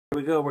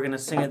we go. We're going to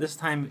sing it this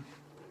time.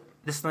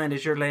 This land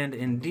is your land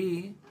in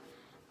D.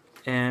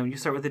 And you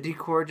start with the D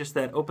chord. Just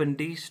that open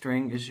D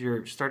string is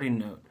your starting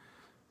note.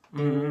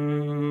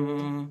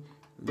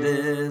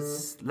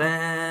 This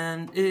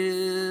land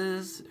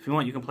is... If you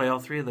want, you can play all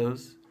three of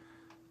those.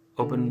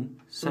 Open,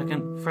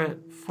 second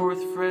fret,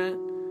 fourth fret.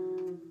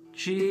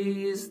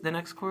 G's, the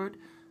next chord.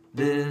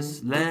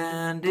 This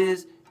land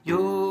is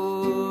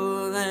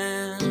your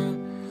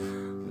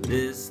land.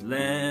 This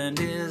land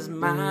is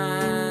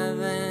my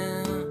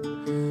land.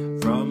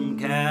 From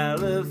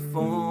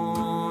California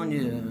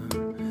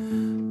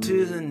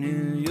to the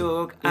New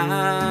York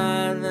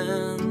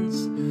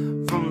Islands,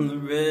 from the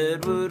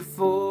Redwood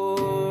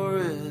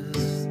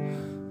Forest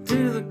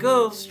to the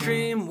Gulf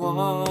Stream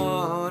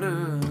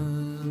waters.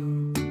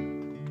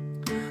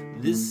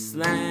 This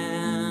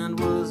land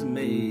was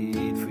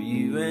made for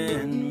you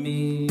and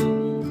me.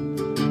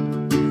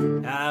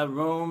 I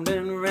roamed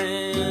and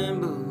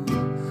rambled,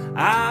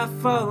 I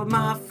followed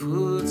my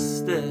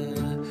footsteps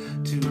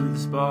to the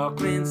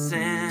sparkling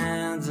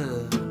sands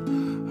of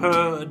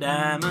her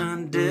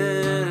diamond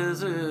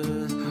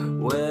deserts.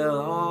 Well,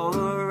 all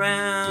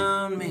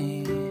around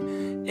me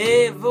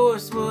a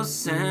voice was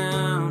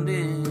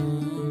sounding.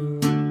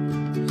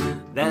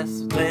 That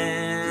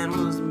land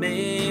was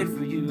made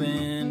for you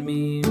and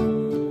me.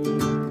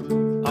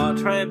 I'll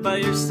try it by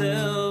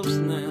yourselves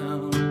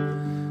now.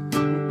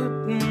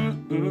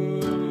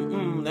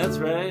 That's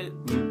right.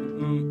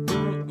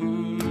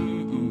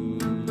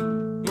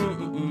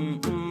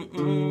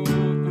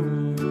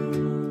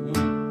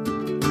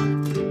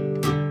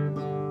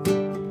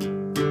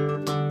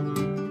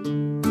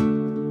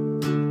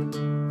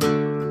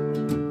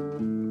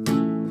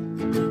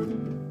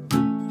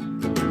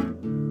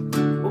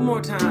 One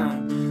more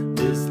time.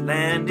 This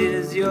land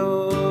is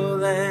your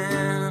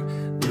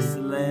land. This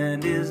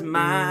land is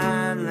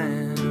my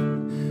land.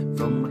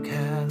 From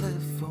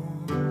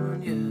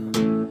California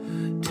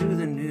to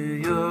the New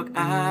York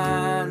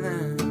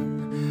Island,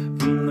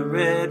 from the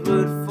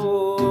Redwood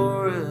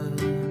Forest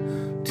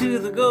to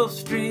the Gulf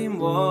Stream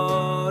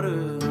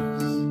waters.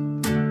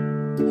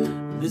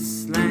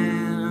 This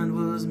land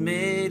was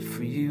made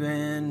for you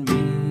and